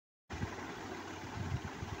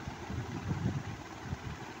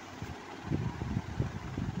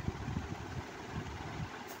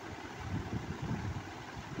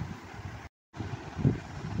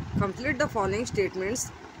Complete the following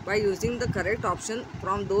statements by using the correct option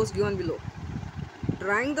from those given below.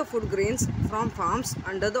 Drying the food grains from farms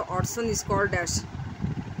under the hot sun is called dash.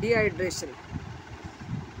 Dehydration.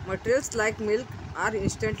 Materials like milk are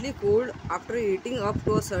instantly cooled after heating up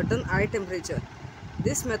to a certain high temperature.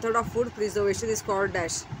 This method of food preservation is called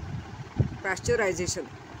dash. Pasteurization.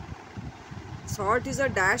 Salt is a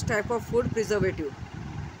dash type of food preservative.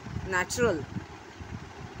 Natural.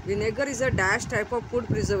 Vinegar is a dash type of food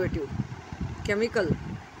preservative. Chemical.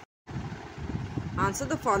 Answer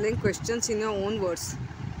the following questions in your own words.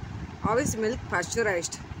 How is milk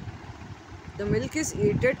pasteurized? The milk is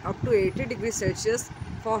heated up to 80 degrees Celsius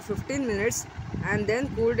for 15 minutes and then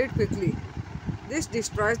cooled it quickly. This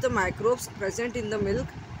destroys the microbes present in the milk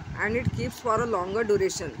and it keeps for a longer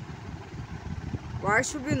duration. Why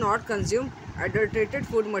should we not consume adulterated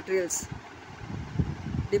food materials?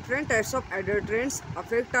 Different types of adulterants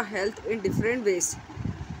affect our health in different ways.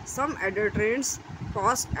 Some adulterants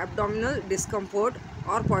cause abdominal discomfort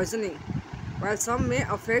or poisoning, while some may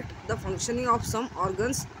affect the functioning of some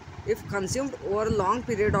organs if consumed over a long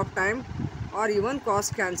period of time or even cause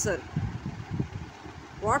cancer.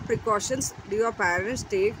 What precautions do your parents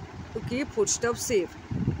take to keep foodstuffs safe?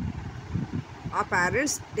 Our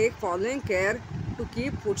parents take following care to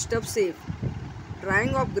keep foodstuffs safe: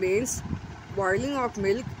 drying of grains, boiling of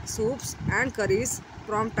milk, soups and curries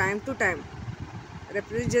from time to time,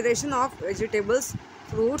 refrigeration of vegetables,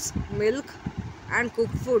 fruits, milk and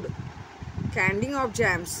cooked food, canning of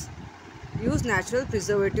jams, use natural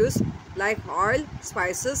preservatives like oil,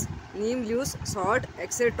 spices, neem leaves, salt,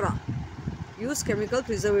 etc. Use chemical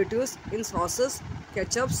preservatives in sauces,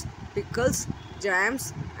 ketchups, pickles,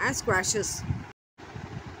 jams and squashes.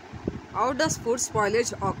 How does food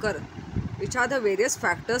spoilage occur? Which are the various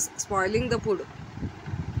factors spoiling the food?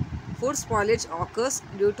 Food spoilage occurs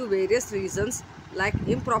due to various reasons like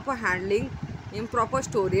improper handling, improper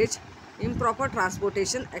storage, improper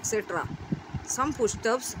transportation, etc. Some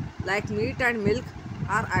foodstuffs like meat and milk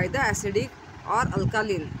are either acidic or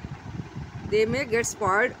alkaline. They may get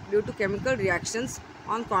spoiled due to chemical reactions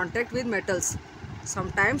on contact with metals.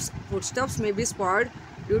 Sometimes foodstuffs may be spoiled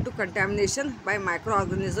due to contamination by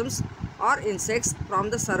microorganisms or insects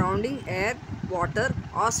from the surrounding air, water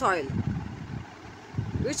or soil.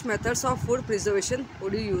 Which methods of food preservation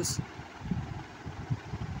would you use?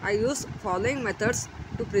 I use following methods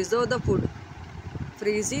to preserve the food: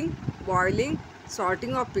 freezing, boiling,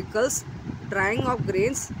 salting of pickles, drying of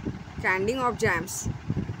grains, canning of jams.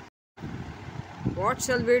 What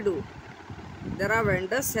shall we do? There are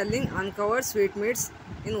vendors selling uncovered sweetmeats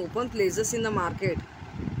in open places in the market.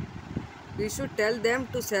 We should tell them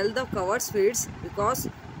to sell the covered sweets because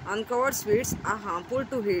uncovered sweets are harmful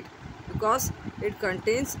to heat because it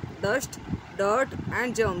contains dust, dirt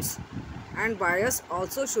and germs, and buyers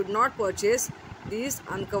also should not purchase these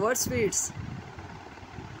uncovered sweets.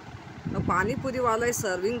 A Pani Puri wala is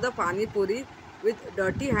serving the Pani Puri with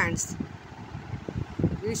dirty hands.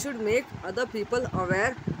 We should make other people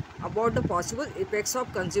aware about the possible effects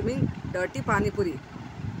of consuming dirty Pani Puri.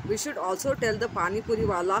 We should also tell the Pani Puri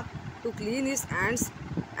wala to clean his hands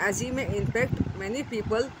as he may infect many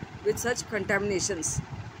people with such contaminations.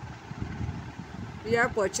 We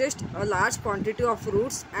have purchased a large quantity of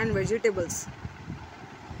fruits and vegetables.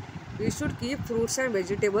 We should keep fruits and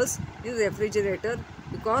vegetables in the refrigerator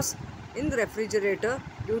because in the refrigerator,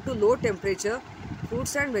 due to low temperature,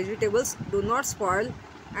 fruits and vegetables do not spoil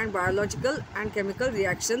and biological and chemical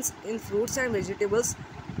reactions in fruits and vegetables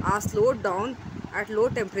are slowed down at low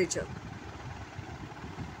temperature.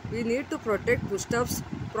 We need to protect foodstuffs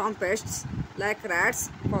from pests like rats,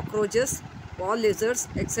 cockroaches, wall lizards,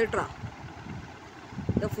 etc.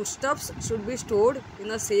 The foodstuffs should be stored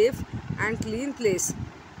in a safe and clean place.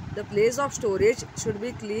 The place of storage should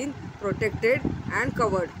be clean, protected and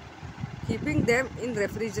covered. Keeping them in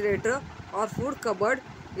refrigerator or food cupboard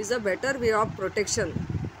is a better way of protection.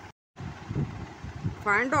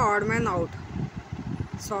 Find the odd man out.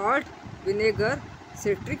 Salt, vinegar,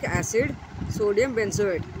 citric acid, sodium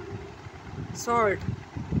benzoate. Salt,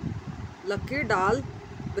 lucky dal,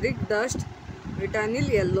 brick dust,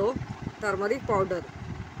 metanyl yellow, turmeric powder.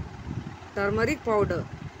 Turmeric powder,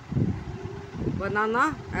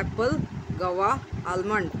 banana, apple, guava,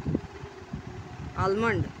 almond.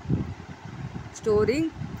 Almond, storing,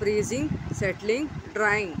 freezing, settling,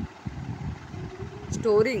 drying.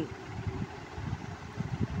 Storing.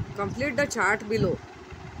 Complete the chart below.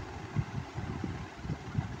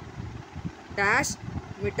 Dash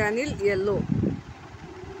metanyl yellow,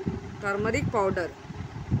 turmeric powder,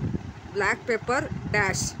 black pepper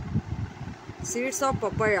dash, seeds of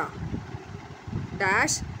papaya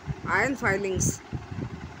dash, iron filings,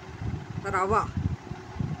 rava,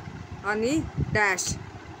 honey dash,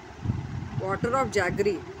 water of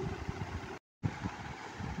jaggery.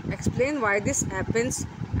 Explain why this happens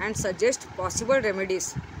and suggest possible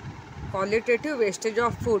remedies. Qualitative wastage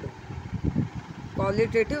of food.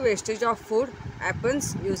 Qualitative wastage of food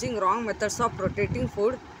happens using wrong methods of protecting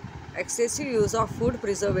food, excessive use of food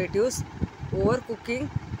preservatives, overcooking,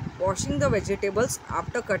 washing the vegetables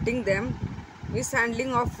after cutting them,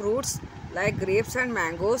 mishandling of fruits like grapes and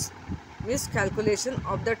mangoes, miscalculation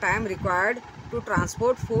of the time required to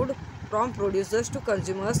transport food from producers to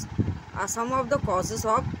consumers are some of the causes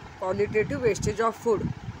of qualitative wastage of food.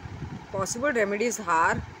 Possible remedies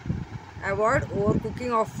are: avoid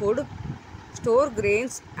overcooking of food, store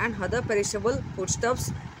grains and other perishable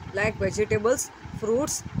foodstuffs like vegetables,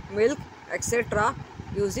 fruits, milk, etc.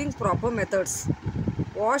 using proper methods.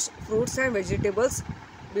 Wash fruits and vegetables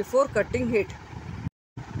before cutting it.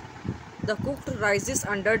 The cooked rice is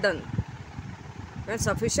underdone. When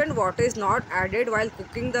sufficient water is not added while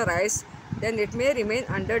cooking the rice, then it may remain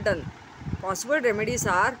underdone. Possible remedies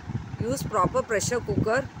are: use proper pressure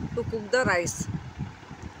cooker to cook the rice.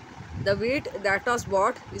 The wheat that was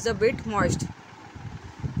bought is a bit moist.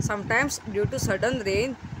 Sometimes due to sudden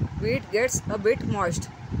rain, wheat gets a bit moist.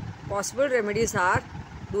 Possible remedies are: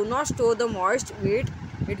 do not store the moist wheat,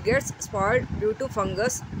 it gets spoiled due to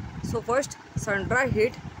fungus. So first sun dry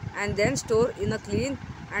it and then store in a clean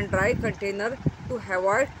and dry container to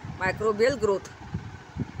avoid microbial growth.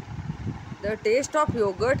 The taste of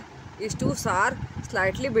yogurt is too sour,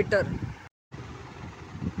 slightly bitter.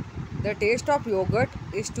 The taste of yogurt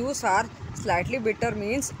is too sour, slightly bitter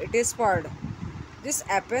means it is spoiled. This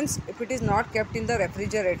happens if it is not kept in the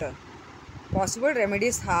refrigerator. Possible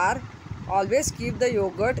remedies are: always keep the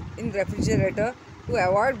yogurt in refrigerator to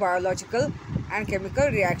avoid biological and chemical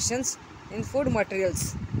reactions in food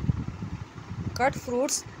materials. Cut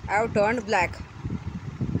fruits have turned black.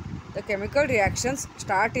 The chemical reactions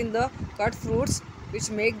start in the cut fruits which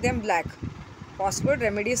make them black. Possible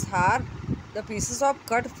remedies are: the pieces of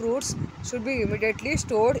cut fruits should be immediately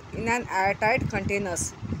stored in an airtight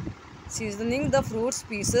containers. Seasoning the fruits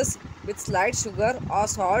pieces with slight sugar or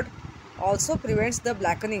salt also prevents the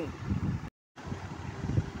blackening.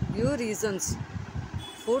 Give reasons.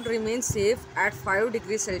 Food remains safe at 5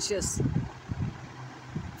 degrees Celsius.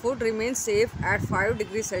 Food remains safe at 5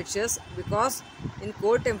 degrees Celsius because in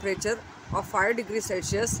cold temperature of 5 degrees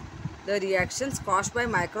Celsius, the reactions caused by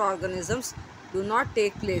microorganisms do not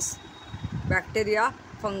take place. Bacteria,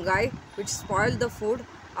 fungi which spoil the food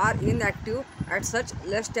are inactive at such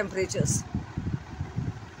less temperatures.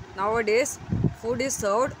 Nowadays, food is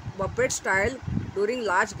served buffet style during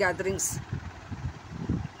large gatherings.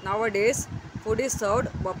 Nowadays, food is served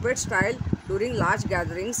buffet style during large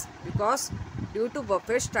gatherings because due to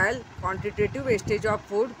buffet style, quantitative wastage of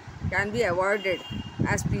food can be avoided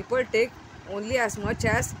as people take only as much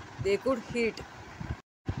as they could eat.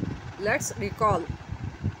 Let's recall.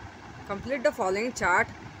 Complete the following chart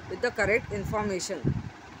with the correct information.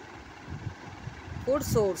 Food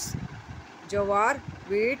source: jawar,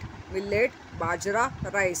 wheat, millet, bajra,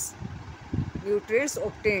 rice. Nutrients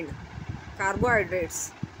obtained: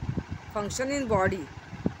 carbohydrates. Function in body: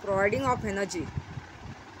 providing of energy.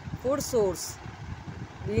 Food source: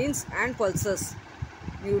 beans and pulses.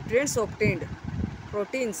 Nutrients obtained: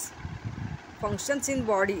 proteins. Functions in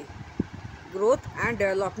body: growth and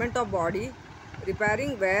development of body,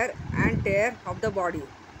 repairing wear and tear of the body.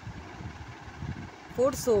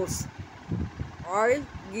 Food source: oil,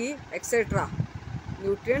 ghee, etc.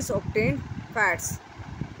 Nutrients obtained: fats.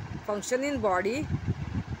 Function in body: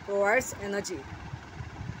 provides energy.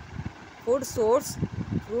 Food source: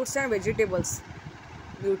 fruits and vegetables.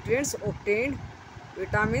 Nutrients obtained: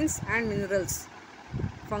 vitamins and minerals.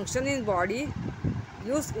 Function in body: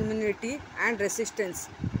 gives immunity and resistance,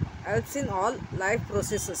 helps in all life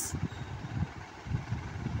processes.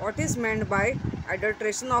 What is meant by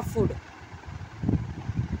adulteration of food?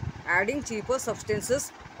 Adding cheaper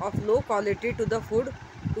substances of low quality to the food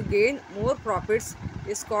to gain more profits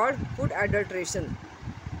is called food adulteration.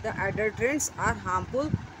 The adulterants are harmful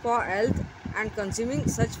for health and consuming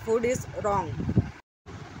such food is wrong.